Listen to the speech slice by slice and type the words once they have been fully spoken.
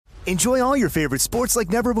Enjoy all your favorite sports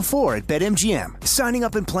like never before at BetMGM. Signing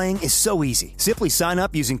up and playing is so easy. Simply sign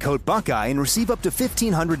up using code Buckeye and receive up to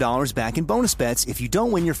 $1,500 back in bonus bets if you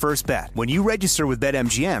don't win your first bet. When you register with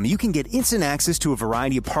BetMGM, you can get instant access to a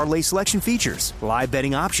variety of parlay selection features, live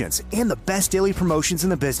betting options, and the best daily promotions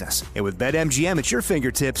in the business. And with BetMGM at your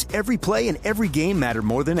fingertips, every play and every game matter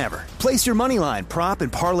more than ever. Place your moneyline, prop,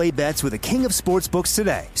 and parlay bets with the king of sportsbooks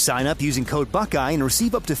today. Sign up using code Buckeye and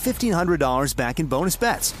receive up to $1,500 back in bonus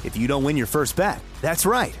bets if you don't win your first bet. That's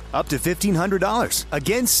right, up to $1,500.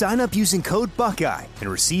 Again, sign up using code Buckeye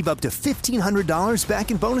and receive up to $1,500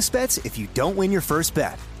 back in bonus bets if you don't win your first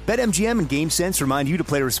bet. BetMGM and GameSense remind you to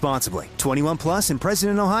play responsibly. 21 plus and present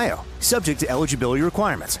in Ohio. Subject to eligibility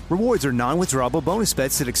requirements. Rewards are non-withdrawable bonus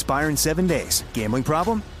bets that expire in 7 days. Gambling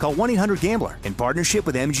problem? Call 1-800-GAMBLER in partnership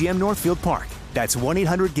with MGM Northfield Park. That's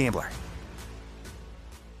 1-800-GAMBLER.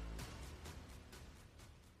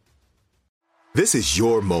 This is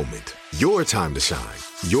your moment, your time to shine,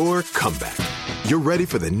 your comeback. You're ready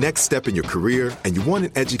for the next step in your career, and you want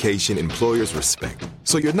an education employers respect.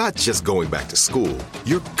 So you're not just going back to school,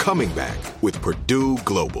 you're coming back with Purdue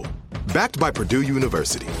Global. Backed by Purdue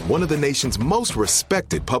University, one of the nation's most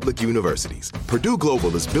respected public universities, Purdue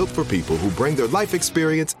Global is built for people who bring their life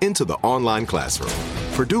experience into the online classroom.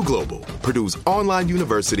 Purdue Global, Purdue's online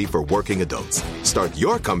university for working adults. Start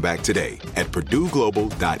your comeback today at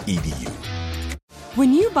purdueglobal.edu.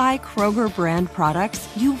 When you buy Kroger brand products,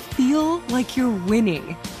 you feel like you're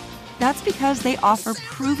winning. That's because they offer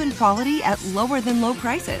proven quality at lower than low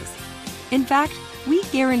prices. In fact, we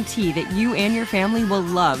guarantee that you and your family will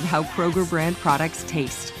love how Kroger brand products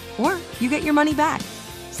taste, or you get your money back.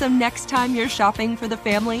 So next time you're shopping for the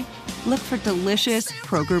family, look for delicious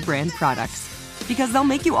Kroger brand products, because they'll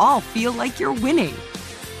make you all feel like you're winning.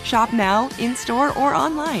 Shop now, in-store, or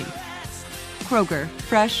online. Kroger,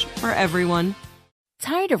 fresh for everyone.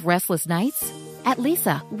 Tired of restless nights? At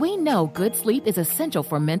Leesa, we know good sleep is essential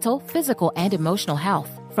for mental, physical, and emotional health.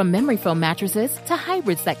 From memory foam mattresses to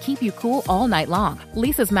hybrids that keep you cool all night long,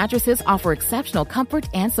 Leesa's mattresses offer exceptional comfort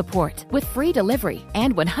and support with free delivery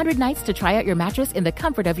and 100 nights to try out your mattress in the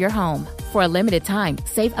comfort of your home. For a limited time,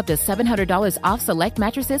 save up to $700 off select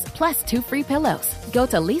mattresses plus 2 free pillows. Go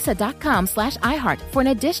to leesa.com/iHeart for an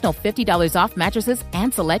additional $50 off mattresses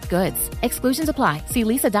and select goods. Exclusions apply. See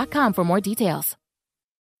leesa.com for more details.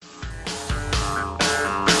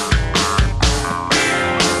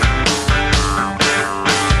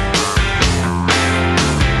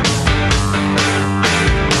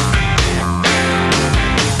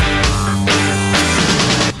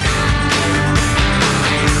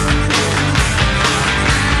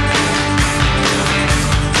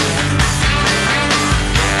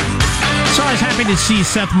 Happy to see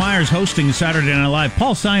Seth Meyers hosting Saturday Night Live.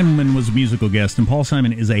 Paul Simon was a musical guest, and Paul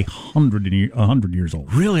Simon is 100 years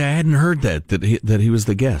old. Really? I hadn't heard that he was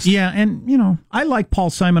the guest. Yeah, and, you know, I like Paul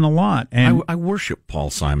Simon a lot. And I worship Paul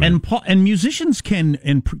Simon. And musicians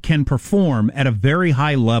can perform at a very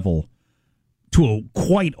high level to a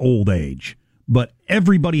quite old age, but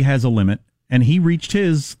everybody has a limit, and he reached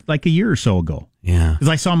his like a year or so ago. Yeah. Because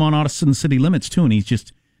I saw him on Austin City Limits, too, and he's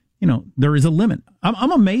just... You know, there is a limit.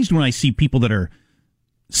 I'm amazed when I see people that are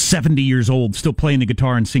 70 years old still playing the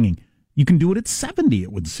guitar and singing. You can do it at 70,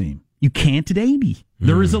 it would seem. You can't at 80.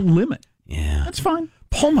 There is a limit. Yeah. That's fine.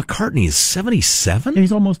 Paul McCartney is 77? Yeah,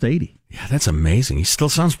 he's almost 80. Yeah, that's amazing. He still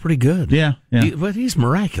sounds pretty good. Yeah. But he's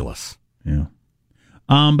miraculous. Yeah.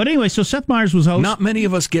 But anyway, so Seth Meyers was host. Not many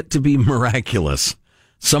of us get to be miraculous.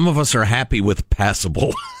 Some of us are happy with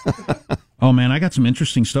passable. Oh, man, I got some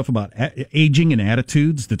interesting stuff about aging and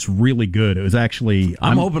attitudes that's really good. It was actually...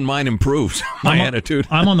 I'm hoping mine improves my attitude.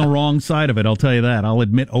 I'm on the wrong side of it, I'll tell you that. I'll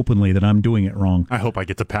admit openly that I'm doing it wrong. I hope I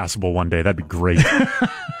get to passable one day. That'd be great.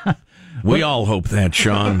 We all hope that,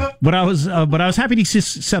 Sean. But I was happy to see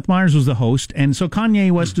Seth Meyers was the host, and so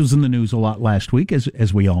Kanye West was in the news a lot last week,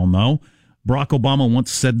 as we all know. Barack Obama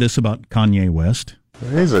once said this about Kanye West.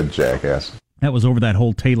 He's a jackass. That was over that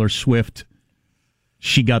whole Taylor Swift...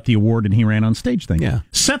 She got the award and he ran on stage thing. Yeah.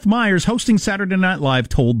 Seth Meyers, hosting Saturday Night Live,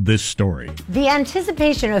 told this story. The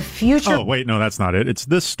anticipation of future... Oh, wait, no, that's not it. It's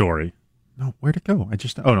this story. No, where'd it go?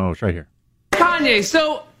 Oh, no, it's right here. Kanye,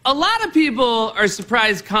 so a lot of people are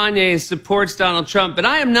surprised Kanye supports Donald Trump, but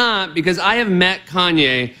I am not, because I have met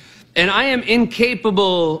Kanye, and I am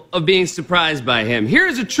incapable of being surprised by him. Here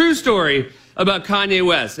is a true story about Kanye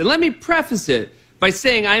West, and let me preface it by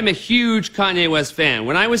saying I am a huge Kanye West fan.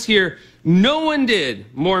 When I was here... No one did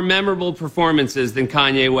more memorable performances than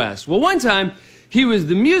Kanye West. Well, one time, he was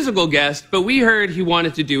the musical guest, but we heard he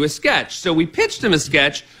wanted to do a sketch. So we pitched him a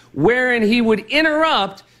sketch wherein he would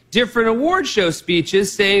interrupt different award show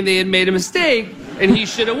speeches saying they had made a mistake and he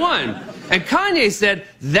should have won. And Kanye said,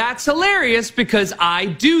 that's hilarious because I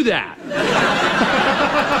do that.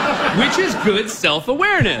 Which is good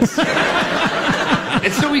self-awareness.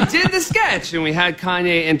 And so we did the sketch, and we had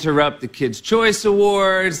Kanye interrupt the Kids' Choice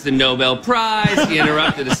Awards, the Nobel Prize. He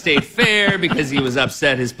interrupted a state fair because he was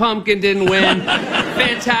upset his pumpkin didn't win.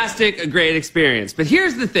 Fantastic, a great experience. But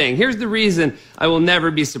here's the thing. Here's the reason I will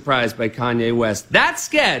never be surprised by Kanye West. That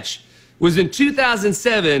sketch was in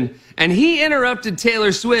 2007, and he interrupted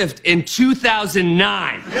Taylor Swift in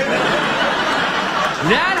 2009.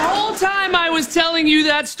 That whole time I was telling you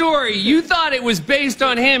that story, you thought it was based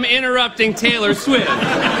on him interrupting Taylor Swift.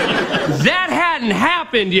 That hadn't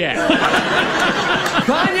happened yet.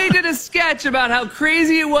 Kanye did a sketch about how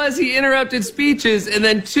crazy it was he interrupted speeches, and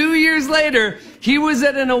then 2 years later, he was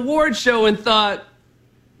at an award show and thought,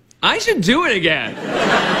 I should do it again.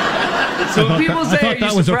 So when people say, are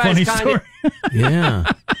you surprised, Kanye? Yeah.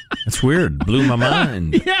 That's weird. Blew my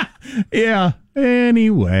mind. Yeah.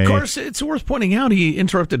 Anyway. Of course, it's worth pointing out he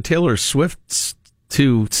interrupted Taylor Swift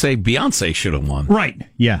to say Beyonce should have won. Right.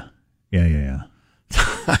 Yeah. He's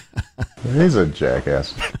a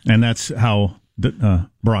jackass. And that's how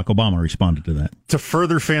Barack Obama responded to that. To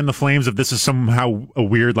further fan the flames of this is somehow a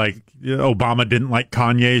weird, like, Obama didn't like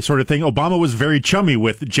Kanye sort of thing. Obama was very chummy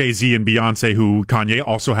with Jay-Z and Beyonce, who Kanye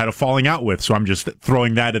also had a falling out with. So I'm just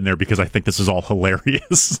throwing that in there because I think this is all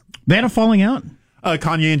hilarious. They had a falling out?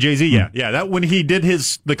 Kanye and Jay-Z, yeah. That when he did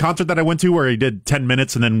the concert that I went to where he did 10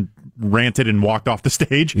 minutes and then ranted and walked off the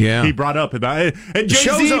stage, he brought up about it. And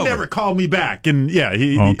Jay-Z never called me back. And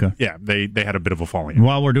they had a bit of a falling out.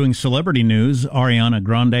 While we're doing celebrity news, Ariana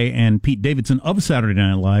Grande and Pete Davidson of Saturday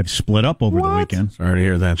Night Live split up over the weekend. Sorry to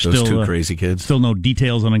hear that. Those two crazy kids. Still no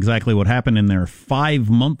details on exactly what happened in their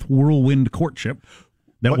 5-month whirlwind courtship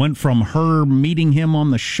that went from her meeting him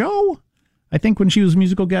on the show, I think, when she was a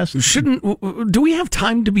musical guest. Do we have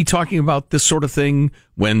time to be talking about this sort of thing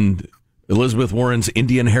when Elizabeth Warren's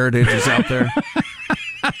Indian heritage is out there?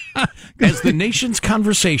 As the nation's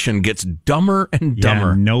conversation gets dumber and dumber.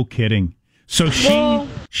 Yeah, no kidding. So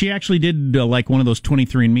she actually did like one of those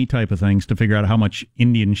 23andMe type of things to figure out how much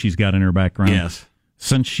Indian she's got in her background. Yes.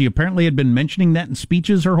 Since she apparently had been mentioning that in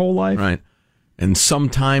speeches her whole life. Right. And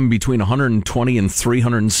sometime between 120 and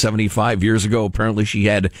 375 years ago, apparently she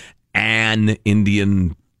had an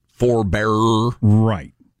Indian forebearer.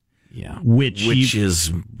 Right. Yeah. Which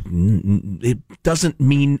is, it doesn't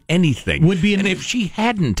mean anything. And if she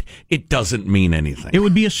hadn't, it doesn't mean anything. It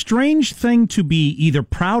would be a strange thing to be either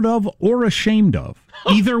proud of or ashamed of.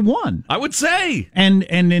 Either one. I would say. And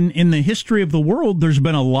in the history of the world, there's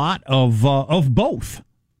been a lot of both.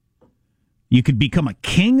 You could become a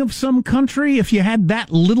king of some country if you had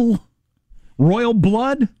that little royal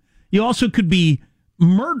blood. You also could be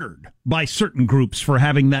murdered by certain groups for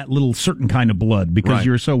having that little certain kind of blood because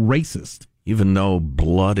you're so racist. Even though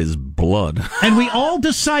blood is blood. And we all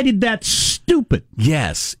decided that's stupid.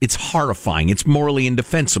 Yes, it's horrifying. It's morally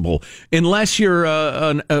indefensible. Unless you're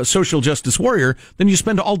a social justice warrior, then you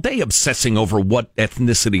spend all day obsessing over what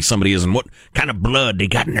ethnicity somebody is and what kind of blood they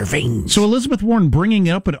got in their veins. So Elizabeth Warren bringing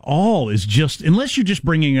it up at all is just, unless you're just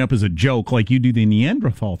bringing it up as a joke like you do the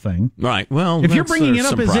Neanderthal thing. Right. Well, if you're bringing it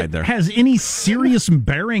up as it has any serious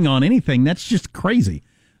bearing on anything, that's just crazy.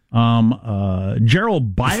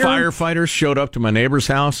 Gerald Byer. Firefighters showed up to my neighbor's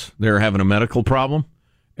house. They were having a medical problem,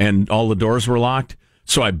 and all the doors were locked.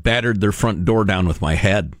 So I battered their front door down with my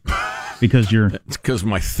head. Because it's because of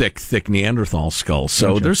my thick Neanderthal skull.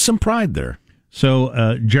 So there's some pride there.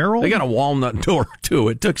 So Gerald. They got a walnut door too.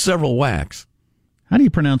 It took several whacks. How do you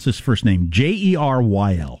pronounce his first name?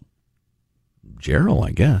 Jeryl. Gerald,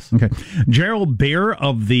 I guess. Okay. Gerald Byer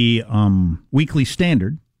of the Weekly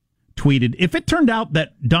Standard tweeted, if it turned out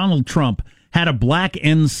that Donald Trump had a black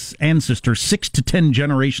ancestor 6 to 10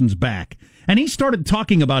 generations back, and he started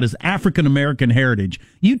talking about his African-American heritage,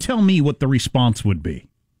 you tell me what the response would be.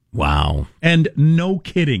 Wow. And no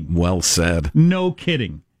kidding. Well said. No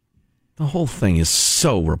kidding. The whole thing is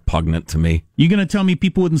so repugnant to me. You're going to tell me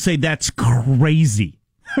people wouldn't say that's crazy?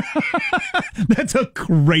 That's a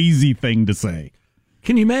crazy thing to say.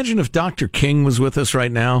 Can you imagine if Dr. King was with us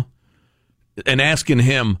right now and asking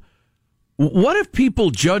him, what if people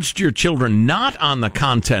judged your children not on the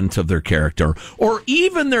content of their character or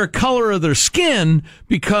even their color of their skin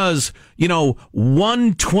because,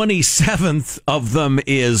 1/27th of them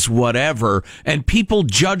is whatever, and people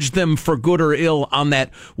judge them for good or ill on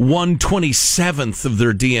that 1/27th of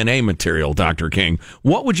their DNA material, Dr. King?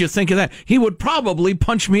 What would you think of that? He would probably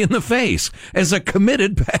punch me in the face as a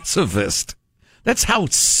committed pacifist. That's how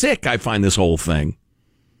sick I find this whole thing.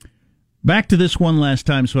 Back to this one last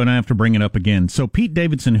time so I don't have to bring it up again. So Pete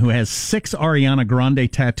Davidson, who has 6 Ariana Grande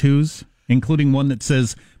tattoos, including one that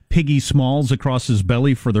says Piggy Smalls across his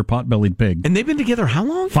belly for their pot-bellied pig. And they've been together how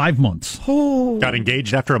long? 5 months. Oh. Got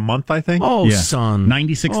engaged after a month, I think. Oh, yeah. Son.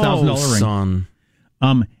 $96,000 ring.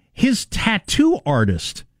 Son. His tattoo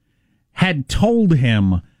artist had told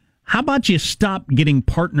him, how about you stop getting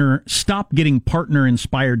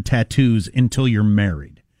partner-inspired tattoos until you're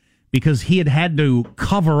married? Because he had to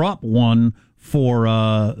cover up one for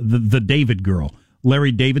the David girl.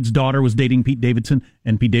 Larry David's daughter was dating Pete Davidson,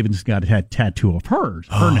 and Pete Davidson got a tattoo of her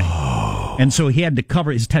name. And so he had to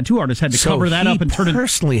cover, his tattoo artist had to cover that up and turn it.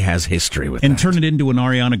 Personally has history with and that. turn it into an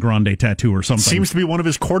Ariana Grande tattoo or something. Seems to be one of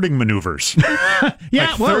his courting maneuvers.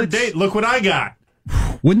 Yeah, third date, look what I got.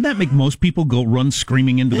 Wouldn't that make most people go run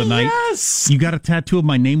screaming into the night? Yes. You got a tattoo of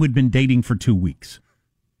my name. We'd been dating for 2 weeks.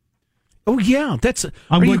 Oh, yeah.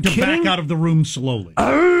 I'm going to back out of the room slowly.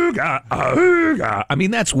 I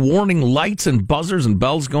mean, that's warning lights and buzzers and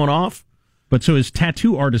bells going off. But so his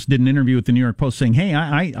tattoo artist did an interview with the New York Post saying, hey,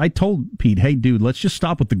 I told Pete, hey, dude, let's just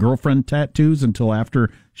stop with the girlfriend tattoos until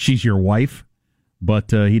after she's your wife.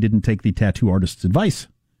 But he didn't take the tattoo artist's advice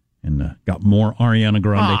and got more Ariana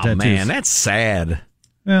Grande tattoos. Man, that's sad.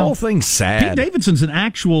 Well, whole thing's sad. Pete Davidson's an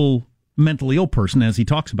actual mentally ill person, as he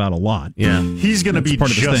talks about a lot. Yeah, he's going to be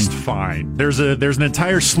just fine. There's an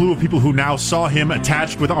entire slew of people who now saw him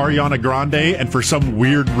attached with Ariana Grande, and for some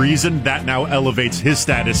weird reason, that now elevates his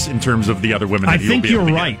status in terms of the other women. I think you're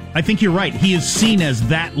right. I think you're right. He is seen as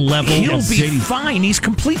that level. He'll be fine. He's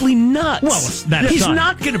completely nuts. Well, he's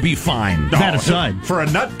not going to be fine. That aside, for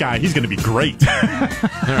a nut guy, he's going to be great. All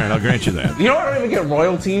right, I'll grant you that. You know, I don't even get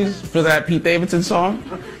royalties for that Pete Davidson song.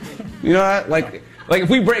 You know that, like if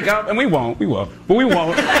we break up, and we will, but we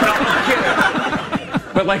won't.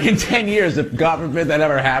 But like in 10 years, if God forbid that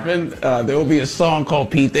ever happened, there will be a song called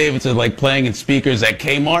Pete Davidson like playing in speakers at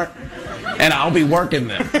Kmart, and I'll be working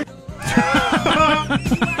them.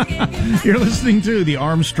 You're listening to the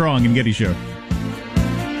Armstrong and Getty Show.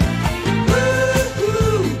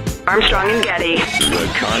 Armstrong and Getty. The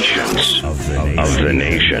conscience of the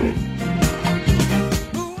nation.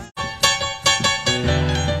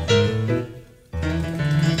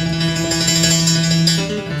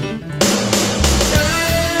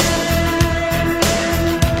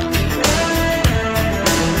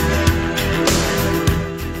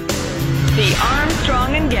 The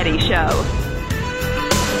Armstrong and Getty Show.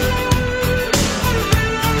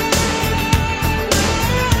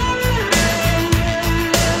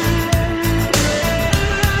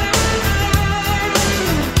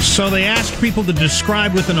 So they asked people to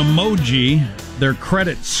describe with an emoji their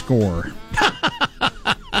credit score.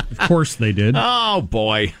 Of course they did. Oh,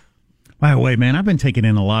 boy. By the way, man, I've been taking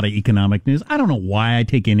in a lot of economic news. I don't know why I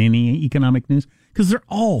take in any economic news, because they're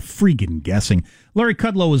all freaking guessing. Larry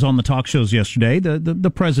Kudlow was on the talk shows yesterday,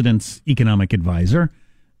 the president's economic advisor,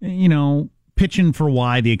 pitching for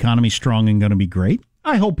why the economy's strong and going to be great.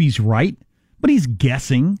 I hope he's right, but he's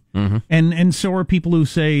guessing. Mm-hmm. And so are people who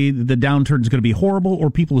say the downturn's going to be horrible,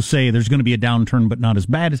 or people who say there's going to be a downturn but not as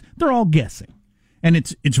bad as. They're all guessing. And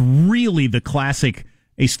it's really the classic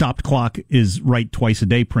a stopped clock is right twice a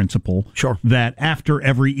day principle. Sure. That after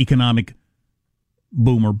every economic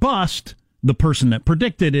boom or bust, the person that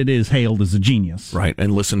predicted it is hailed as a genius. Right,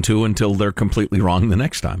 and listened to until they're completely wrong the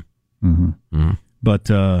next time. Mm-hmm. Mm-hmm.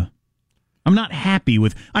 But I'm not happy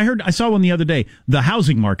with. I saw one the other day. The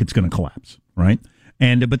housing market's going to collapse, right?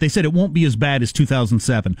 But they said it won't be as bad as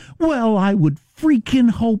 2007. Well, I would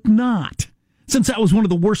freaking hope not, since that was one of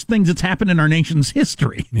the worst things that's happened in our nation's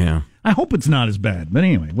history. Yeah, I hope it's not as bad. But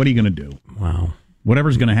anyway, what are you going to do? Wow,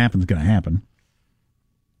 whatever's going to happen is going to happen.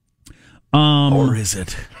 Or is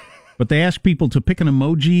it? But they asked people to pick an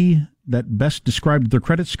emoji that best described their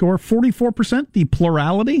credit score. 44%, the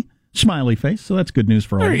plurality, smiley face. So that's good news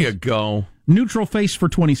for all of us. There you go. Neutral face for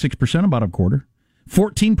 26%, about a quarter.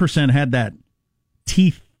 14% had that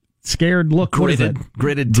teeth scared look. Gritted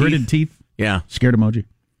teeth. Yeah. Scared emoji.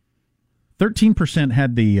 13%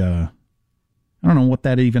 had the, I don't know what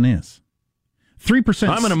that even is. 3%.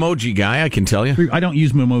 I'm an emoji guy, I can tell you. I don't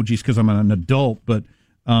use emojis because I'm an adult, but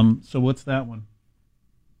so what's that one?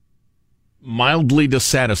 Mildly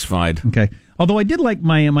dissatisfied. Okay. Although I did like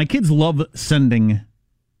my kids love sending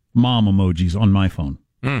mom emojis on my phone.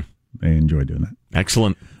 Mm. They enjoy doing that.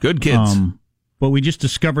 Excellent. Good kids. But we just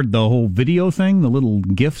discovered the whole video thing, the little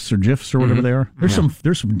GIFs or GIFs or whatever they are. There's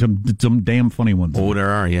some damn funny ones. Oh, there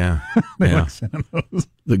are, yeah. They yeah. like sending those.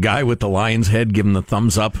 The guy with the lion's head giving the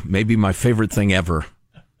thumbs up, maybe my favorite thing ever.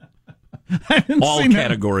 All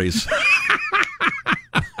categories.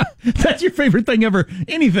 That's your favorite thing ever.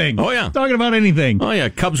 Anything. Oh, yeah. Talking about anything. Oh, yeah.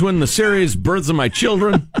 Cubs win the series. Births of my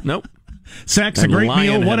children. Nope. Sex, a great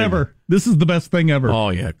meal, whatever. This is the best thing ever. Oh,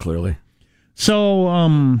 yeah, clearly. So,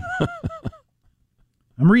 I'm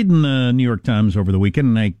reading the New York Times over the weekend,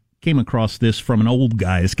 and I came across this from an old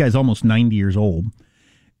guy. This guy's almost 90 years old.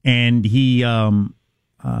 And he's a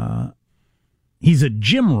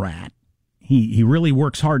gym rat. He really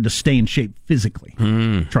works hard to stay in shape physically,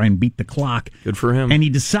 try and beat the clock. Good for him. And he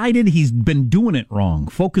decided he's been doing it wrong,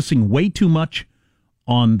 focusing way too much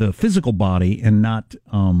on the physical body and not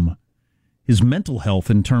his mental health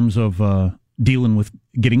in terms of dealing with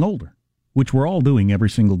getting older, which we're all doing every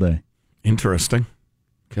single day. Interesting.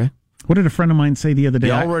 Okay. What did a friend of mine say the other day?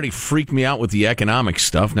 You already freaked me out with the economic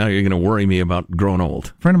stuff. Now you're going to worry me about growing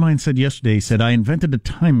old. A friend of mine said yesterday, he said, I invented a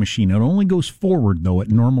time machine. It only goes forward, though, at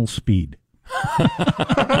normal speed.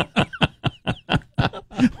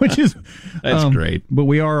 Which is... That's great. But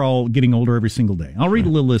we are all getting older every single day. I'll read a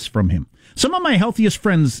little list from him. Some of my healthiest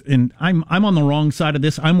friends, and I'm on the wrong side of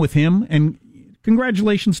this, I'm with him, and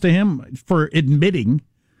congratulations to him for admitting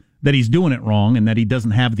that he's doing it wrong and that he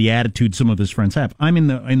doesn't have the attitude some of his friends have. I'm in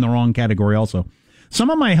the wrong category also.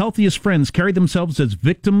 Some of my healthiest friends carry themselves as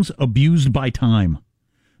victims abused by time.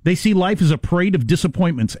 They see life as a parade of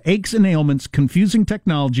disappointments, aches and ailments, confusing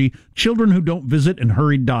technology, children who don't visit, and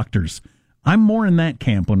hurried doctors. I'm more in that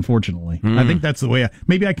camp, unfortunately. I think that's the way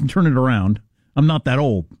maybe I can turn it around. I'm not that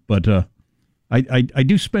old, but I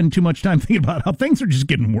do spend too much time thinking about how things are just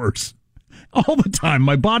getting worse. All the time.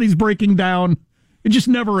 My body's breaking down. It just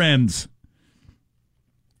never ends.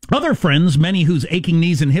 Other friends, many whose aching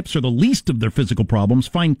knees and hips are the least of their physical problems,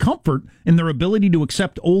 find comfort in their ability to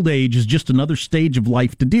accept old age as just another stage of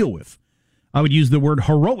life to deal with. I would use the word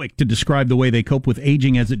heroic to describe the way they cope with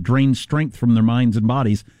aging as it drains strength from their minds and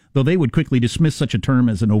bodies, though they would quickly dismiss such a term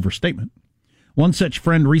as an overstatement. One such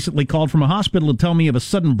friend recently called from a hospital to tell me of a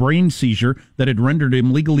sudden brain seizure that had rendered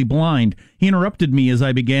him legally blind. He interrupted me as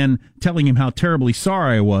I began telling him how terribly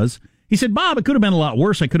sorry I was. He said, Bob, it could have been a lot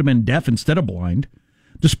worse. I could have been deaf instead of blind.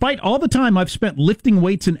 Despite all the time I've spent lifting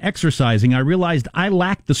weights and exercising, I realized I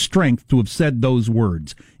lacked the strength to have said those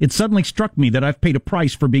words. It suddenly struck me that I've paid a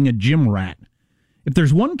price for being a gym rat. If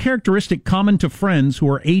there's one characteristic common to friends who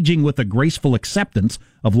are aging with a graceful acceptance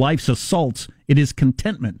of life's assaults, it is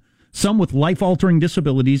contentment. Some with life-altering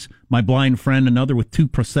disabilities, my blind friend, another with 2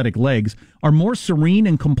 prosthetic legs, are more serene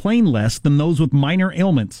and complain less than those with minor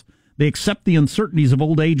ailments. They accept the uncertainties of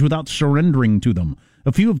old age without surrendering to them.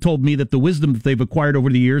 A few have told me that the wisdom that they've acquired over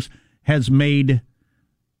the years has made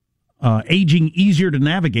aging easier to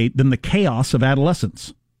navigate than the chaos of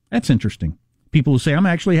adolescence. That's interesting. People who say, I'm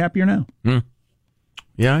actually happier now.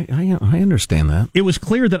 Yeah, I understand that. It was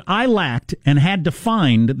clear that I lacked and had to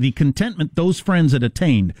find the contentment those friends had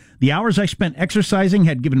attained. The hours I spent exercising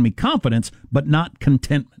had given me confidence, but not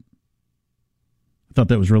contentment. I thought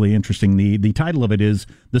that was really interesting. The title of it is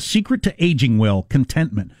The Secret to Aging Well,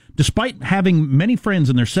 Contentment. Despite having many friends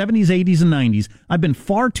in their 70s, 80s, and 90s, I've been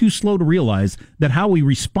far too slow to realize that how we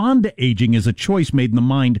respond to aging is a choice made in the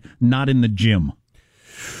mind, not in the gym.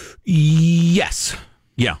 Yes.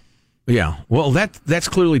 Yeah. Well, that's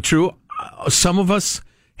clearly true. Some of us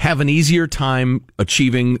have an easier time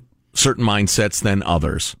achieving certain mindsets than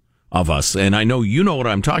others of us. And I know you know what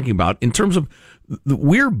I'm talking about in terms of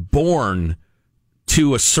we're born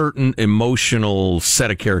to a certain emotional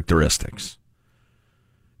set of characteristics.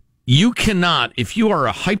 You cannot, if you are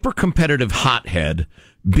a hyper-competitive hothead,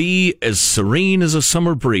 be as serene as a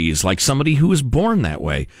summer breeze, like somebody who is born that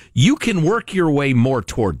way. You can work your way more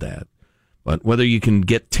toward that. But whether you can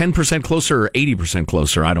get 10% closer or 80%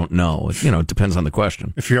 closer, I don't know. It depends on the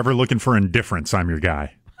question. If you're ever looking for indifference, I'm your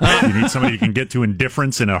guy. You need somebody you can get to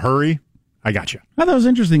indifference in a hurry, I got you. I thought it was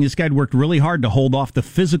interesting. This guy had worked really hard to hold off the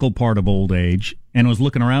physical part of old age and was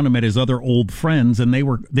looking around him at his other old friends, and they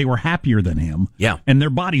were happier than him. Yeah. And their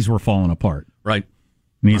bodies were falling apart. Right.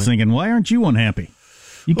 And he's thinking, why aren't you unhappy?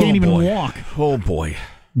 You can't even walk. Oh, boy.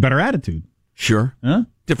 Better attitude. Sure. Huh?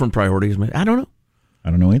 Different priorities. I don't know. I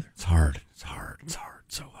don't know either. It's hard. So hard.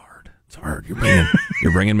 It's hard.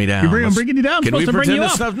 You're bringing me down. I'm bringing you down. Can we pretend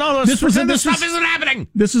this stuff? No, let's pretend this stuff isn't happening.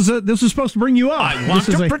 This is supposed to bring you up. I want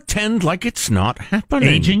to pretend like it's not happening.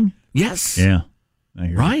 Aging? Yes. Yeah. I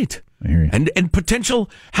hear right. You. I hear you. And potential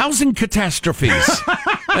housing catastrophes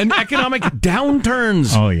and economic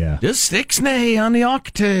downturns. Oh, yeah. Just ixnay on the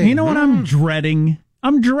octave. You know what I'm dreading?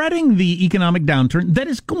 I'm dreading the economic downturn that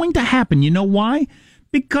is going to happen. You know why?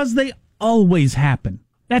 Because they always happen.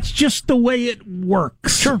 That's just the way it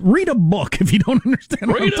works. Sure. Read a book if you don't understand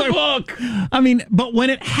what Read I'm a book. I mean, but when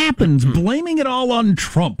it happens, blaming it all on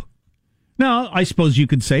Trump. Now, I suppose you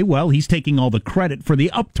could say, well, he's taking all the credit for the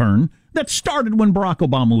upturn that started when Barack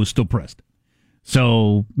Obama was still president.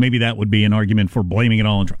 So maybe that would be an argument for blaming it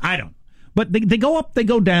all on Trump. I don't know. But they go up, they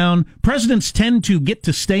go down. Presidents tend to get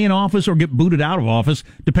to stay in office or get booted out of office,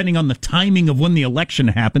 depending on the timing of when the election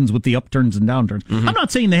happens with the upturns and downturns. Mm-hmm. I'm not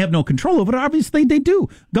saying they have no control over it. Obviously, they do.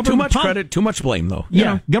 Too much credit, too much blame, though.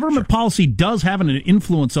 Yeah, government policy does have an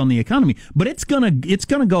influence on the economy, but it's gonna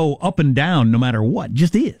go up and down no matter what. It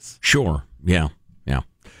just is. Sure. Yeah.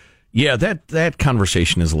 That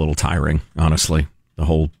conversation is a little tiring, honestly. The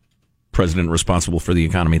whole president responsible for the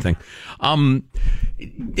economy thing. How much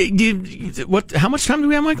time do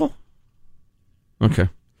we have, Michael? Okay.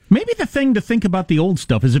 Maybe the thing to think about the old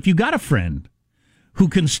stuff is if you got a friend who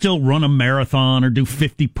can still run a marathon or do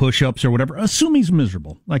 50 push-ups or whatever, assume he's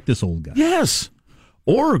miserable, like this old guy. Yes.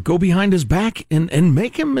 Or go behind his back and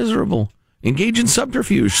make him miserable. Engage in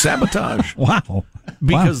subterfuge, sabotage. Wow.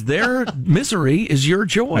 Because their misery is your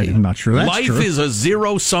joy. I'm not sure that's Life true. is a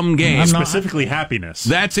zero-sum game. Specifically happiness.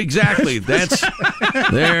 That's exactly. That's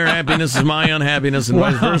their happiness is my unhappiness and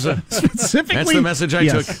vice versa. Specifically. That's the message I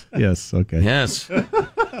took. Yes, okay. Yes.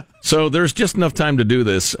 So there's just enough time to do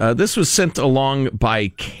this. This was sent along by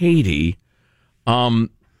Katie, who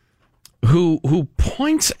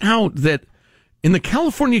points out that in the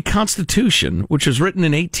California Constitution, which was written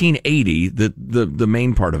in 1880, the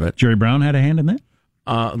main part of it. Jerry Brown had a hand in that?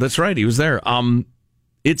 That's right. He was there.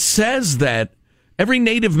 It says that every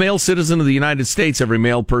native male citizen of the United States, every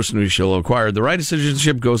male person who shall acquire the right of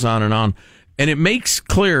citizenship, goes on. And it makes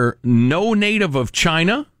clear no native of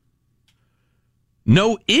China,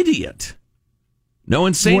 no idiot, no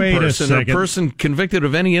insane person, or person convicted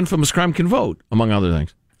of any infamous crime can vote, among other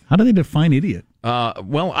things. How do they define idiot?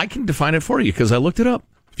 Well, I can define it for you because I looked it up.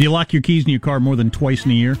 If you lock your keys in your car more than twice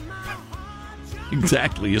in a year?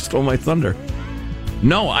 Exactly. You stole my thunder.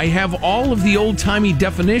 No, I have all of the old-timey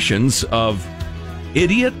definitions of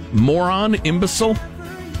idiot, moron, imbecile,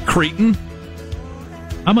 cretin.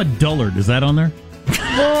 I'm a dullard. Is that on there?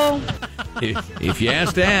 Well, if you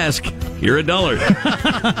ask to ask, you're a dullard.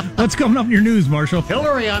 What's coming up in your news, Marshall?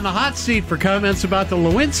 Hillary on the hot seat for comments about the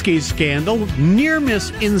Lewinsky scandal. Near miss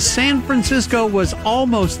in San Francisco was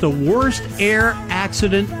almost the worst air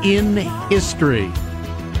accident in history.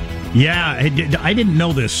 Yeah, I didn't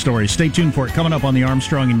know this story. Stay tuned for it. Coming up on the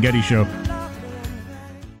Armstrong and Getty Show.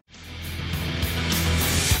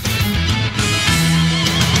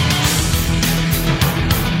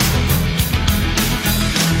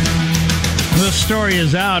 The story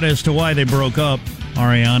is out as to why they broke up,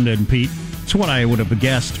 Ariana and Pete. It's what I would have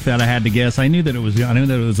guessed if I had to guess. I knew that it was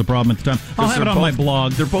a problem at the time. I'll have it on my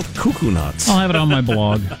blog. They're both cuckoo nuts. I'll have it on my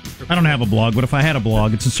blog. I don't have a blog, but if I had a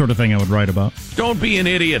blog, it's the sort of thing I would write about. Don't be an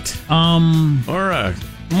idiot. Or a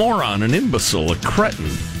moron, an imbecile, a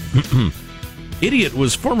cretin. Idiot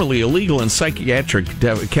was formerly a legal and psychiatric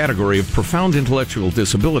category of profound intellectual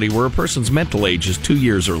disability where a person's mental age is 2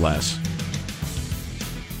 years or less.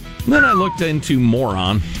 Then I looked into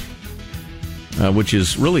moron, which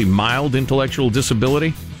is really mild intellectual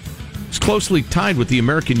disability. It's closely tied with the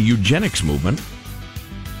American eugenics movement.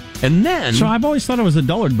 And then... So I've always thought I was a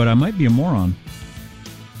dullard, but I might be a moron.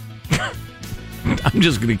 I'm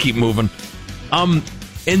just going to keep moving. And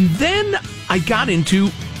then I got into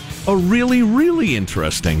a really, really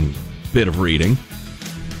interesting bit of reading,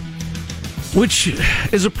 which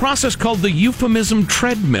is a process called the euphemism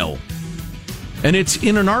treadmill. And it's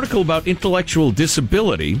in an article about intellectual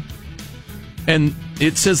disability. And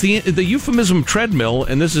it says the euphemism treadmill,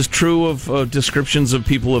 and this is true of descriptions of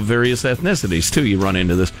people of various ethnicities, too. You run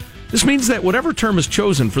into this. This means that whatever term is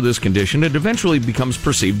chosen for this condition, it eventually becomes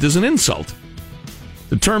perceived as an insult.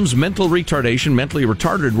 The terms mental retardation, mentally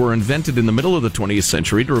retarded, were invented in the middle of the 20th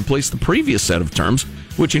century to replace the previous set of terms,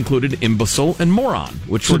 which included imbecile and moron,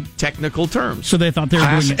 which were technical terms. So they thought they were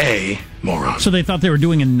Class A moron. So they thought they were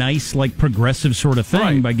doing a nice, progressive sort of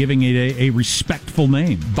thing by giving it a respectful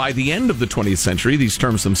name. By the end of the 20th century, these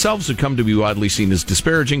terms themselves had come to be widely seen as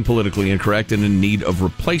disparaging, politically incorrect, and in need of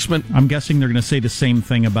replacement. I'm guessing they're going to say the same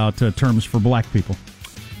thing about terms for black people.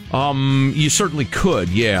 You certainly could,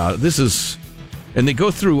 yeah. This is... And they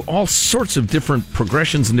go through all sorts of different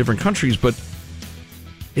progressions in different countries, but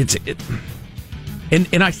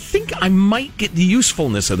and I think I might get the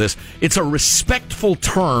usefulness of this. It's a respectful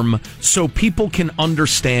term so people can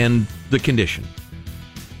understand the condition.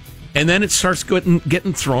 And then it starts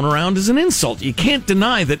getting thrown around as an insult. You can't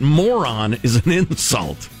deny that moron is an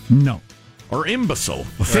insult. No. Or imbecile.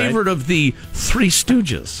 A favorite of the Three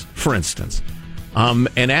Stooges, for instance.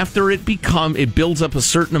 And after it builds up a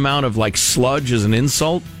certain amount of sludge as an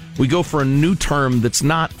insult, we go for a new term that's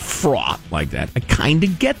not fraught like that. I kind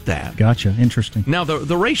of get that. Gotcha. Interesting. Now,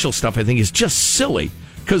 the racial stuff, I think, is just silly.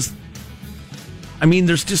 Because, I mean,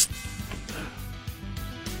 there's just...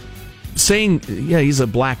 saying, yeah, he's a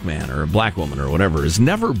black man or a black woman or whatever has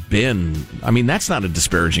never been... I mean, that's not a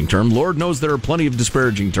disparaging term. Lord knows there are plenty of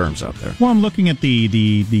disparaging terms out there. Well, I'm looking at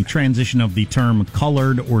the transition of the term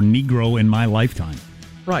colored or Negro in my lifetime.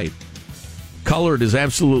 Right. Colored is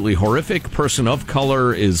absolutely horrific. Person of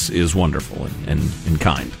color is wonderful and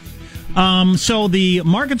kind. So the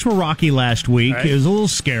markets were rocky last week. Right. It was a little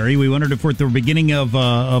scary. We wondered if we're at the beginning of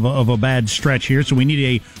a bad stretch here. So we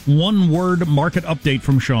need a one-word market update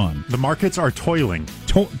from Sean. The markets are toiling.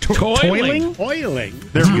 Toiling? Toiling.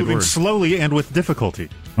 They're moving slowly and with difficulty.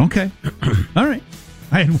 Okay. All right.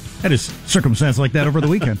 I had a circumstance like that over the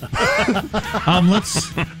weekend.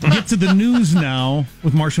 Let's get to the news now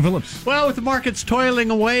with Marshall Phillips. Well, with the markets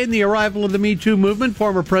toiling away and the arrival of the Me Too movement,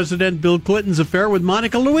 former President Bill Clinton's affair with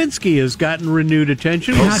Monica Lewinsky has gotten renewed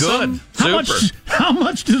attention. Oh, good. How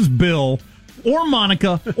much does Bill or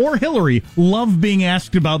Monica or Hillary love being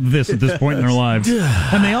asked about this at this point in their lives?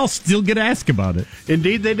 And they all still get asked about it.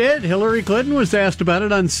 Indeed they did. Hillary Clinton was asked about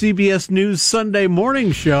it on CBS News Sunday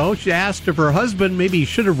morning show. She asked if her husband maybe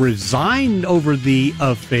should have resigned over the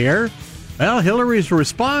affair. Well, Hillary's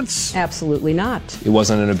response... Absolutely not. It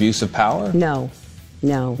wasn't an abuse of power? No.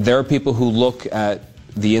 There are people who look at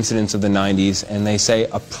the incidents of the 90s and they say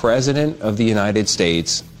a president of the United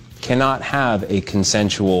States cannot have a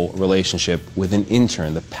consensual relationship with an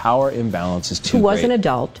intern. The power imbalance is too great. Who was an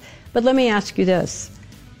adult. But let me ask you this.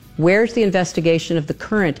 Where's the investigation of the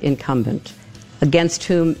current incumbent, against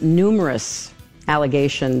whom numerous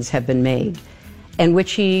allegations have been made, and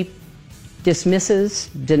which he dismisses,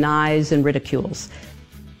 denies, and ridicules?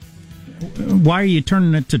 Why are you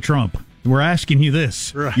turning it to Trump? We're asking you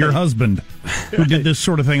this. Right. Your husband, who did this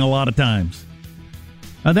sort of thing a lot of times.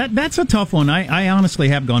 That's a tough one. I honestly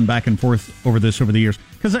have gone back and forth over this over the years.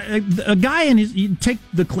 Because a guy you take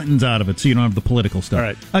the Clintons out of it so you don't have the political stuff.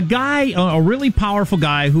 Right. A guy, a really powerful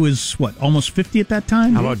guy who is, almost 50 at that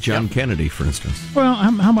time? How about John Kennedy, for instance? Well,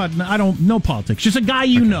 how about, I don't know politics. Just a guy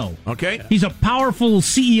you know. Okay. He's a powerful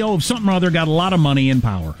CEO of something or other, got a lot of money and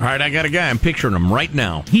power. All right, I got a guy. I'm picturing him right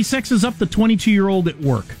now. He sexes up the 22-year-old at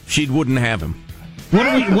work. She wouldn't have him.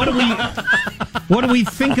 What do we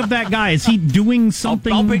think of that guy? Is he doing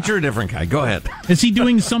something? I'll picture a different guy. Go ahead. Is he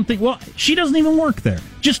doing something? Well, she doesn't even work there.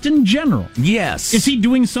 Just in general. Yes. Is he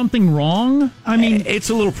doing something wrong? I mean, it's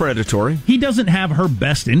a little predatory. He doesn't have her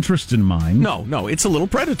best interest in mind. No, it's a little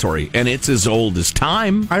predatory, and it's as old as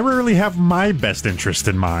time. I rarely have my best interest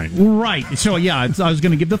in mind. Right. So, yeah, I was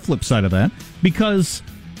going to give the flip side of that because,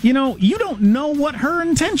 you don't know what her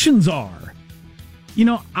intentions are.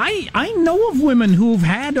 I know of women who've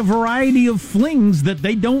had a variety of flings that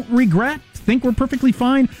they don't regret, think were perfectly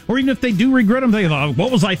fine, or even if they do regret them, they thought, what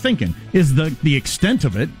was I thinking? Is the extent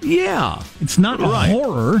of it. Yeah. It's not a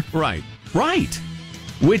horror. Right.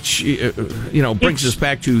 Which, brings us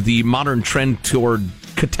back to the modern trend toward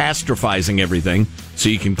catastrophizing everything so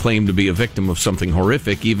you can claim to be a victim of something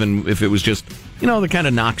horrific, even if it was just, the kind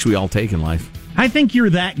of knocks we all take in life. I think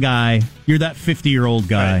you're that guy. You're that 50-year-old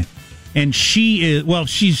guy. Right. And she is,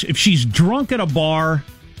 if she's drunk at a bar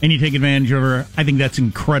and you take advantage of her, I think that's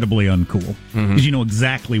incredibly uncool. Because you know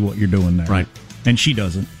exactly what you're doing there. Right. And she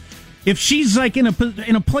doesn't. If she's like in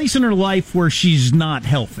a place in her life where she's not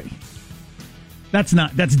healthy, that's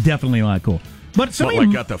definitely not cool. But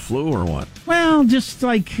somebody got the flu or what? Well, just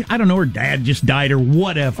like, I don't know, her dad just died or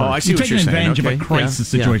whatever. Oh, I see what you're saying. Taking advantage of a crisis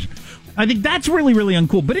situation. Yeah. I think that's really, really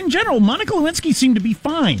uncool. But in general, Monica Lewinsky seemed to be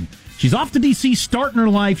fine. She's off to D.C., starting her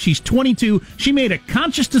life. She's 22. She made a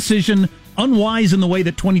conscious decision, unwise in the way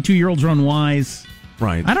that 22-year-olds are unwise.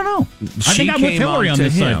 Right. I don't know. I think I'm with Hillary on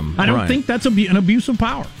this side. I don't think that's an abuse of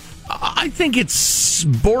power. I think it's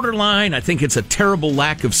borderline. I think it's a terrible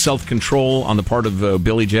lack of self-control on the part of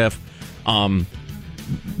Billy Jeff.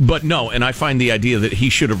 But no, and I find the idea that he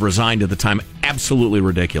should have resigned at the time absolutely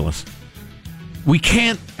ridiculous. We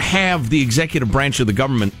can't have the executive branch of the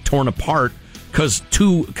government torn apart because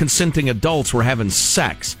two consenting adults were having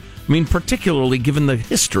sex. I mean, particularly given the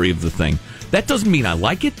history of the thing. That doesn't mean I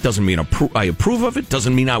like it, doesn't mean I approve of it,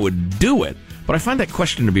 doesn't mean I would do it. But I find that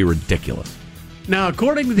question to be ridiculous. Now,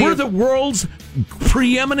 according to we're the world's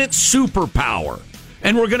preeminent superpower,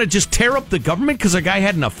 and we're going to just tear up the government because a guy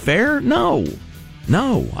had an affair? No,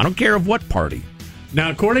 I don't care of what party. Now,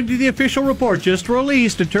 according to the official report just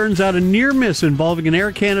released, it turns out a near miss involving an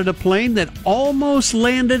Air Canada plane that almost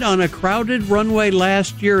landed on a crowded runway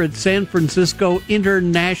last year at San Francisco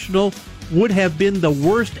International would have been the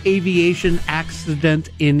worst aviation accident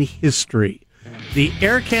in history. The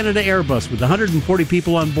Air Canada Airbus with 140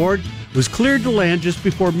 people on board was cleared to land just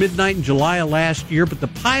before midnight in July of last year, but the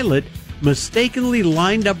pilot mistakenly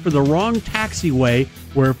lined up for the wrong taxiway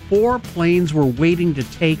where 4 planes were waiting to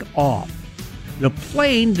take off. The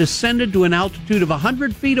plane descended to an altitude of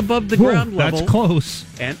 100 feet above the ground level. That's close.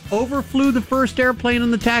 And overflew the first airplane on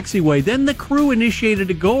the taxiway. Then the crew initiated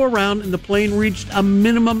a go-around, and the plane reached a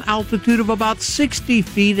minimum altitude of about 60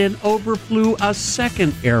 feet and overflew a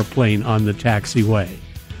second airplane on the taxiway.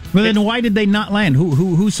 But then why did they not land?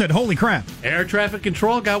 Who said, holy crap? Air traffic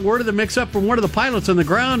control got word of the mix-up from one of the pilots on the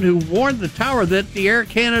ground who warned the tower that the Air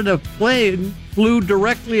Canada plane flew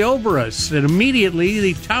directly over us. And immediately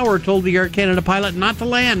the tower told the Air Canada pilot not to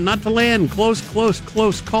land,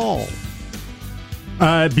 close call.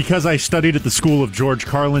 Because I studied at the School of George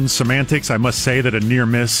Carlin's semantics, I must say that a near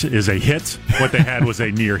miss is a hit. What they had was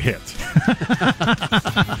a near hit.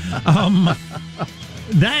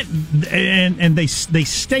 That and they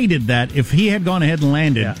stated that if he had gone ahead and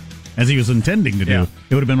landed, as he was intending to do,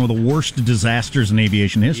 it would have been one of the worst disasters in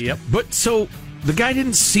aviation history. Yep. But so the guy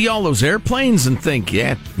didn't see all those airplanes and think,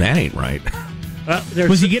 that ain't right.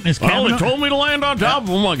 Was he getting his cabin? Well, they told me to land on top of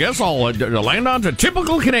them. I guess I'll land on to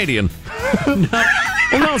typical Canadian.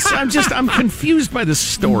 I'm confused by this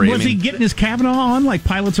story. Was he getting his Kavanaugh on like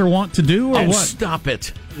pilots are wont to do, or what? Stop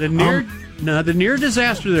it. The near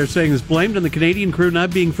disaster, they're saying, is blamed on the Canadian crew not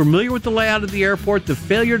being familiar with the layout of the airport, the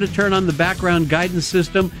failure to turn on the background guidance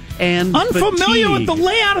system, and unfamiliar fatigue. with the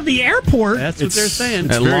layout of the airport. That's what they're saying.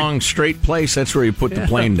 That long, straight place, that's where you put the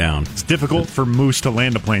plane down. It's difficult for Moose to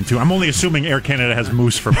land a plane, too. I'm only assuming Air Canada has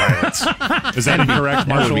Moose for pilots. Is that incorrect,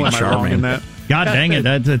 Marshall? Am I wrong in that? God dang it.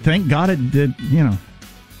 Thank God it did,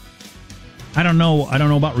 I don't know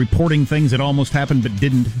about reporting things that almost happened but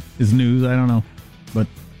didn't is news. I don't know. But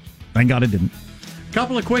thank God it didn't.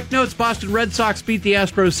 Couple of quick notes. Boston Red Sox beat the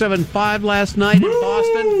Astros 7-5 last night in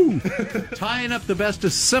Boston, tying up the best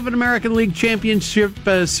of 7 American League Championship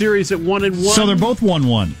series at 1-1. So they're both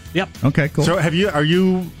 1-1. Yep. Okay, cool. So are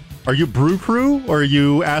you Brew Crew or are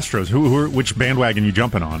you Astros? Which bandwagon you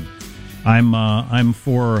jumping on? I'm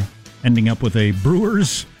for ending up with a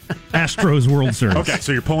Brewers Astros World Series. Okay,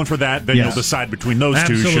 so you're pulling for that, then you'll decide between those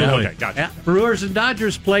Absolutely. two. Okay, gotcha. Yeah. Brewers and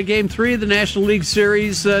Dodgers play Game 3 of the National League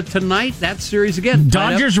Series tonight. That series again.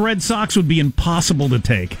 Dodgers Red Sox would be impossible to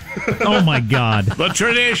take. Oh, my God. The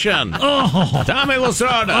tradition. Oh. Tommy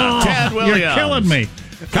Lasorda. Ted Williams. You're killing me.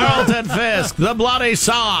 Carlton Fisk. The Bloody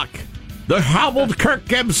Sock. The hobbled Kirk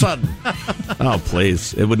Gibson. Oh,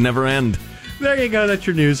 please. It would never end. There you go. That's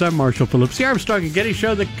your news. I'm Marshall Phillips. The Armstrong and Getty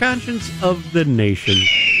Show, the conscience of the nation.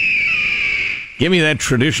 Give me that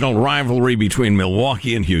traditional rivalry between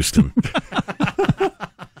Milwaukee and Houston.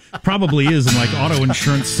 Probably is in like auto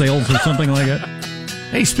insurance sales or something like that.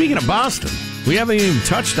 Hey, speaking of Boston, we haven't even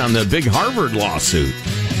touched on the big Harvard lawsuit.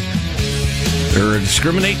 They're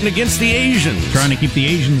discriminating against the Asians. Trying to keep the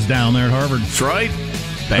Asians down there at Harvard. That's right.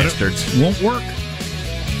 Bastards. But it won't work.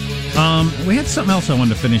 We had something else I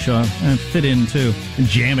wanted to finish on and fit in too and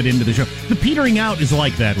jam it into the show. The petering out is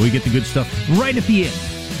like that. We get the good stuff right at the end.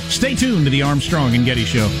 Stay tuned to the Armstrong and Getty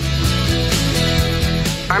Show.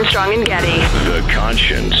 Armstrong and Getty. The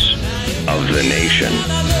conscience of the nation.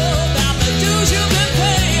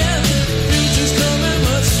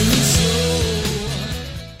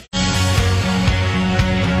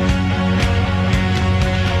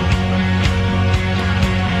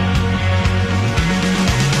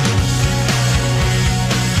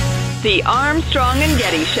 The Armstrong and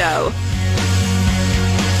Getty Show.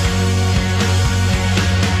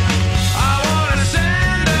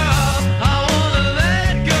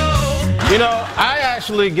 You know, I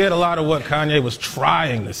actually get a lot of what Kanye was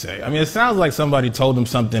trying to say. I mean, it sounds like somebody told him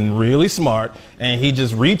something really smart, and he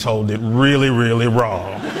just retold it really, really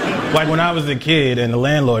wrong. Like when I was a kid and the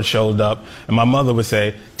landlord showed up, and my mother would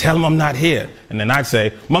say, "Tell him I'm not here." And then I'd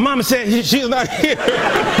say, "My mama said she's not here."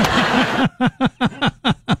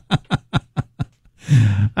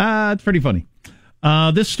 It's pretty funny.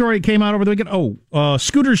 This story came out over the weekend.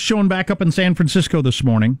 Scooters showing back up in San Francisco this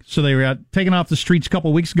morning. So they were taken off the streets a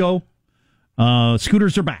couple weeks ago.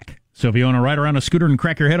 Scooters are back. So if you want to ride around a scooter and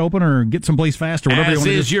crack your head open or get someplace fast or whatever you want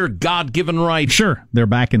to do. As is your God-given right. Sure, they're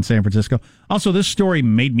back in San Francisco. Also, this story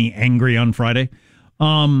made me angry on Friday.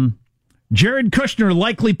 Jared Kushner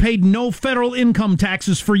likely paid no federal income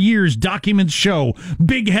taxes for years, documents show.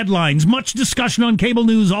 Big headlines, much discussion on cable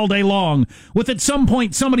news all day long, with at some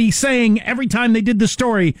point somebody saying every time they did the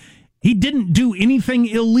story, he didn't do anything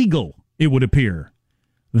illegal, it would appear.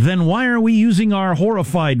 then why are we using our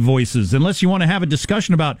horrified voices? Unless you want to have a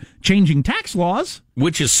discussion about changing tax laws.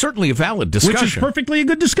 Which is certainly a valid discussion. Which is perfectly a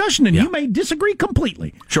good discussion, and you may disagree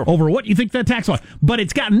completely over what you think that tax law is. But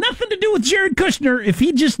it's got nothing to do with Jared Kushner if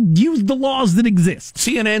he just used the laws that exist.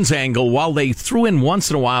 CNN's angle, while they threw in once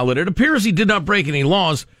in a while that it appears he did not break any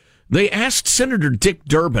laws, they asked Senator Dick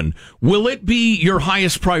Durbin, will it be your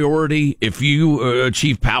highest priority if you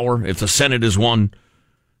achieve power, if the Senate is won,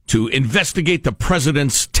 to investigate the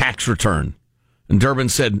president's tax return? And Durbin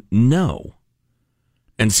said, no.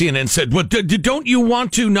 And CNN said, well, don't you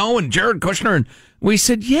want to know? And Jared Kushner, and we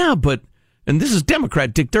said, yeah, but, and this is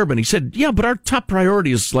Democrat Dick Durbin, he said, yeah, but our top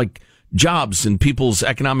priority is like jobs and people's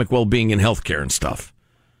economic well-being and health care and stuff.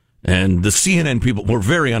 And the CNN people were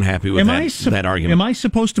very unhappy with that argument. Am I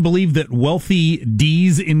supposed to believe that wealthy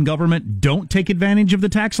D's in government don't take advantage of the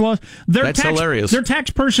tax laws? That's hilarious. Their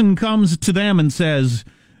tax person comes to them and says,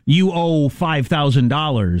 you owe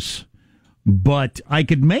 $5,000, but I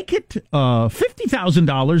could make it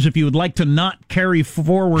 $50,000 if you would like to not carry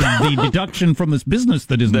forward the deduction from this business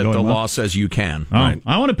that isn't going well. The law says you can. Right.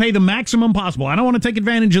 I want to pay the maximum possible. I don't want to take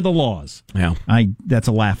advantage of the laws. Yeah, that's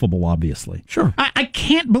a laughable, obviously. Sure. I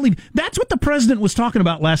can't believe that's what the president was talking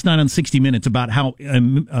about last night on 60 Minutes about how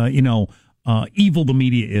evil the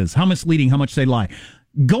media is, how misleading, how much they lie.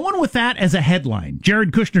 Going with that as a headline,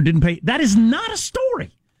 Jared Kushner didn't pay. That is not a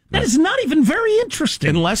story. That is not even very interesting.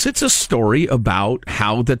 Unless it's a story about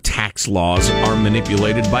how the tax laws are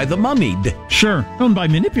manipulated by the moneyed. Sure. And by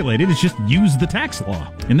manipulated, it's just use the tax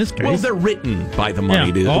law in this case. Well, they're written by the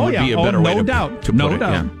moneyed. Yeah. It would be a better way to put it.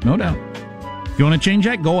 No doubt. If you want to change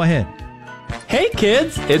that, go ahead. Hey,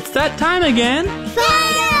 kids, it's that time again.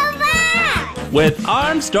 With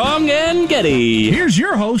Armstrong and Getty. Here's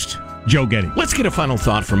your host, Joe Getty. Let's get a final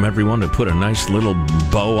thought from everyone to put a nice little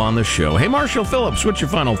bow on the show. Hey, Marshall Phillips, what's your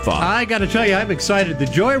final thought? I got to tell you, I'm excited. The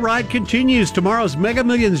joyride continues. Tomorrow's Mega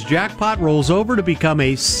Millions jackpot rolls over to become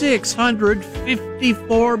a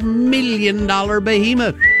 $654 million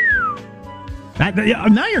behemoth.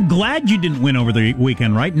 Now you're glad you didn't win over the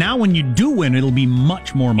weekend, right? Now when you do win, it'll be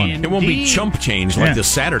much more money. It won't be chump change like the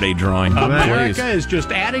Saturday drawing. America is just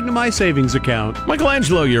adding to my savings account.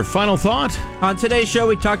 Michelangelo, your final thought? On today's show,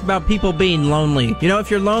 we talked about people being lonely. You know, if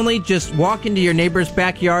you're lonely, just walk into your neighbor's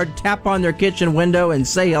backyard, tap on their kitchen window, and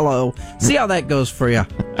say hello. See how that goes for you.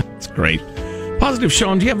 That's great. Positive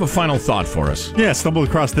Sean, do you have a final thought for us? Yeah, I stumbled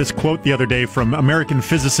across this quote the other day from American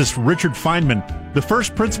physicist Richard Feynman. The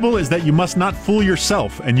first principle is that you must not fool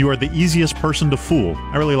yourself, and you are the easiest person to fool.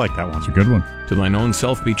 I really like that one. It's a good one. To thine own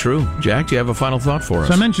self be true. Jack, do you have a final thought for us?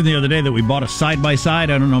 So I mentioned the other day that we bought a side-by-side.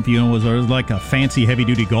 I don't know if you know, it was like a fancy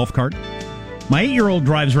heavy-duty golf cart. My 8-year-old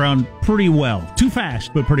drives around pretty well. Too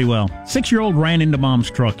fast, but pretty well. 6-year-old ran into Mom's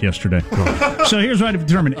truck yesterday. So here's what I've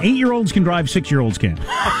determined. 8-year-olds can drive, 6-year-olds can.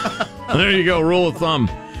 There you go, rule of thumb.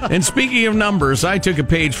 And speaking of numbers, I took a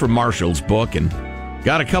page from Marshall's book and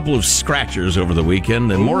got a couple of scratchers over the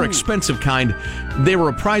weekend. The more expensive kind, they were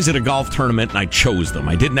a prize at a golf tournament, and I chose them.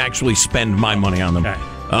 I didn't actually spend my money on them. Okay.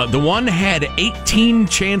 The one had 18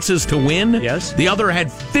 chances to win. Yes. The other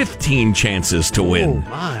had 15 chances to win. Oh,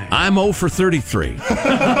 my. I'm 0 for 33.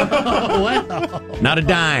 Not a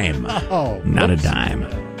dime. Not a dime.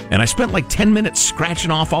 And I spent like 10 minutes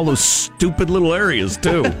scratching off all those stupid little areas,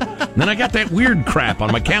 too. And then I got that weird crap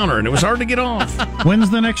on my counter, and it was hard to get off. When's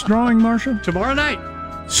the next drawing, Marshall? Tomorrow night.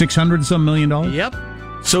 $600-some million? Yep.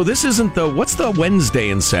 So this isn't what's the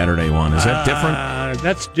Wednesday and Saturday one? Is that different?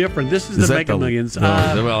 That's different. This is the Mega Millions.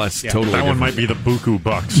 Well, that's totally different. That one might be the Buku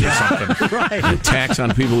Bucks or something. Right. The tax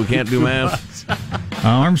on people who can't do math.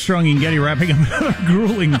 Armstrong and Getty wrapping up another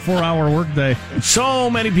grueling 4-hour workday. So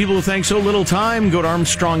many people who think so little time. Go to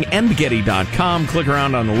ArmstrongandGetty.com. Click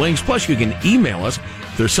around on the links. Plus, you can email us.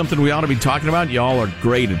 If there's something we ought to be talking about, y'all are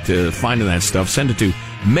great at finding that stuff. Send it to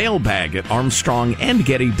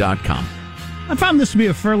mailbag@ArmstrongandGetty.com. I found this to be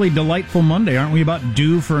a fairly delightful Monday. Aren't we about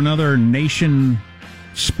due for another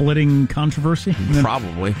nation-splitting controversy?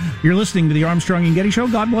 Probably. You're listening to the Armstrong and Getty Show.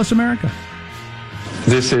 God bless America.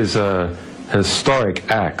 This is a historic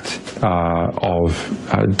act of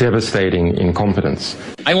devastating incompetence.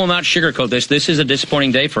 I will not sugarcoat this. This is a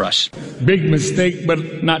disappointing day for us. Big mistake,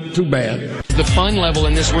 but not too bad. The fun level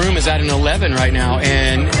in this room is at an 11 right now,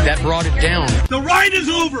 and that brought it down. The ride is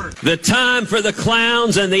over. The time for the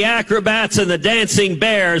clowns and the acrobats and the dancing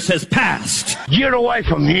bears has passed. Get away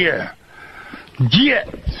from here.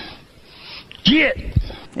 Get.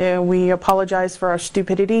 We apologize for our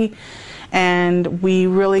stupidity, and we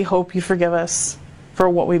really hope you forgive us for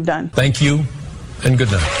what we've done. Thank you, and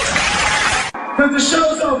good night. The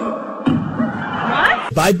show's over.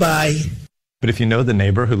 What? Bye-bye. But if you know the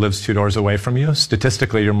neighbor who lives 2 doors away from you,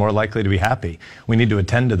 statistically, you're more likely to be happy. We need to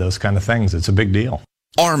attend to those kind of things. It's a big deal.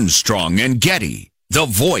 Armstrong and Getty, the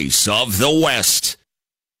voice of the West.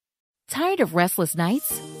 Tired of restless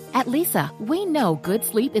nights? At Leesa, we know good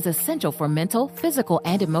sleep is essential for mental, physical,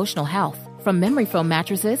 and emotional health. From memory foam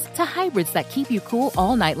mattresses to hybrids that keep you cool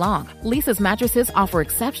all night long, Leesa's mattresses offer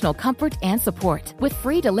exceptional comfort and support with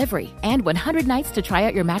free delivery and 100 nights to try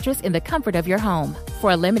out your mattress in the comfort of your home.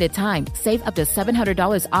 For a limited time, save up to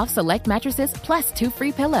 $700 off select mattresses plus 2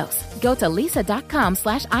 free pillows. Go to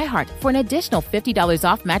leesa.com/iHeart for an additional $50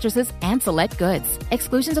 off mattresses and select goods.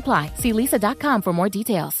 Exclusions apply. See leesa.com for more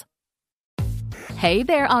details. Hey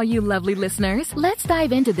there, all you lovely listeners. Let's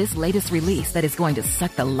dive into this latest release that is going to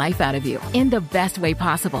suck the life out of you in the best way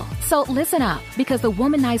possible. So listen up, because the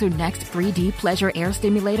Womanizer Next 3D Pleasure Air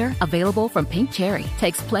Stimulator, available from Pink Cherry,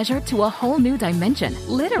 takes pleasure to a whole new dimension,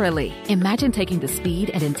 literally. Imagine taking the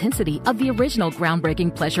speed and intensity of the original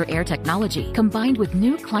groundbreaking Pleasure Air technology, combined with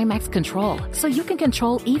new climax control, so you can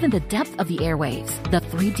control even the depth of the airwaves. The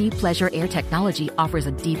 3D Pleasure Air technology offers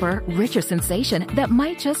a deeper, richer sensation that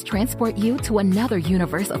might just transport you to another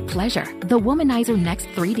universe of pleasure. The Womanizer Next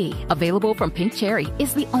 3D, available from Pink Cherry,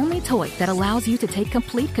 is the only toy that allows you to take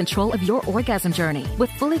complete control of your orgasm journey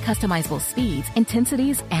with fully customizable speeds,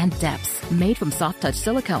 intensities, and depths. Made from soft touch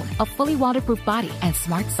silicone, a fully waterproof body, and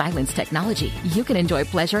smart silence technology, you can enjoy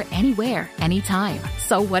pleasure anywhere, anytime.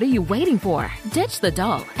 So what are you waiting for? Ditch the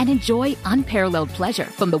dull and enjoy unparalleled pleasure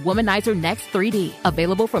from the Womanizer Next 3D,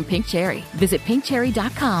 available from Pink Cherry. Visit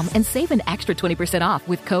pinkcherry.com and save an extra 20% off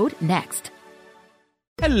with code NEXT.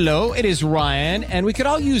 Hello, it is Ryan, and we could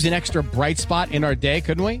all use an extra bright spot in our day,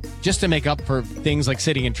 couldn't we? Just to make up for things like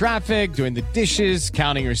sitting in traffic, doing the dishes,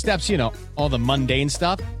 counting your steps, you know, all the mundane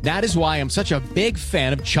stuff. That is why I'm such a big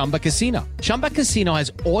fan of Chumba Casino. Chumba Casino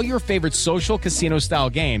has all your favorite social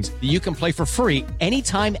casino-style games that you can play for free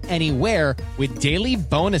anytime, anywhere with daily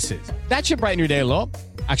bonuses. That should brighten your day a little.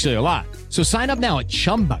 Actually, a lot. So sign up now at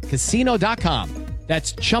ChumbaCasino.com.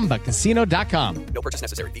 That's ChumbaCasino.com. No purchase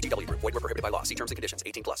necessary. VGW Group. Void where prohibited by law. See terms and conditions.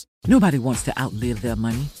 18+. Nobody wants to outlive their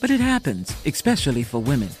money, but it happens, especially for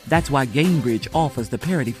women. That's why GameBridge offers the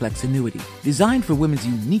Parity Flex annuity, designed for women's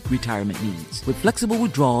unique retirement needs, with flexible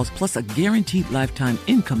withdrawals plus a guaranteed lifetime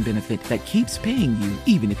income benefit that keeps paying you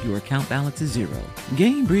even if your account balance is zero.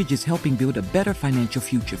 GameBridge is helping build a better financial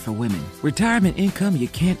future for women. Retirement income you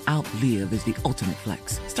can't outlive is the ultimate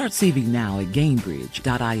flex. Start saving now at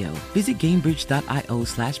GameBridge.io. Visit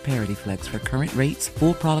GameBridge.io/ParityFlex for current rates,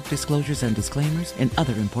 full product disclosures and disclaimers, and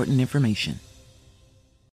other important information.